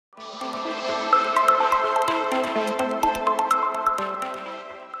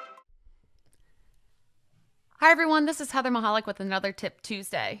everyone, this is Heather Mahalik with another Tip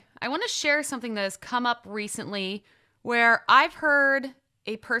Tuesday. I want to share something that has come up recently where I've heard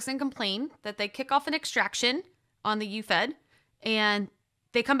a person complain that they kick off an extraction on the UFED and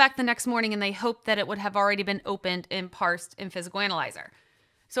they come back the next morning and they hope that it would have already been opened and parsed in Physical Analyzer.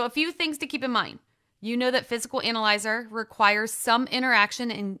 So a few things to keep in mind. You know that Physical Analyzer requires some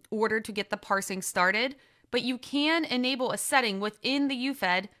interaction in order to get the parsing started, but you can enable a setting within the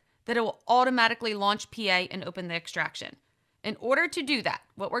UFED that it will automatically launch PA and open the extraction. In order to do that,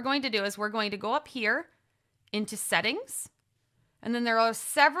 what we're going to do is we're going to go up here into settings, and then there are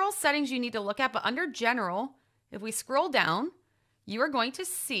several settings you need to look at, but under general, if we scroll down, you are going to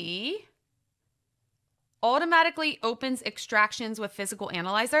see automatically opens extractions with Physical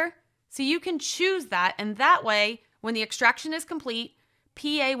Analyzer. So you can choose that, and that way, when the extraction is complete,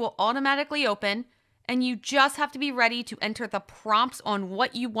 PA will automatically open, and you just have to be ready to enter the prompts on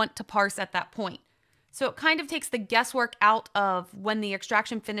what you want to parse at that point. So it kind of takes the guesswork out of when the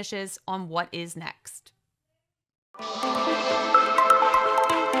extraction finishes on what is next.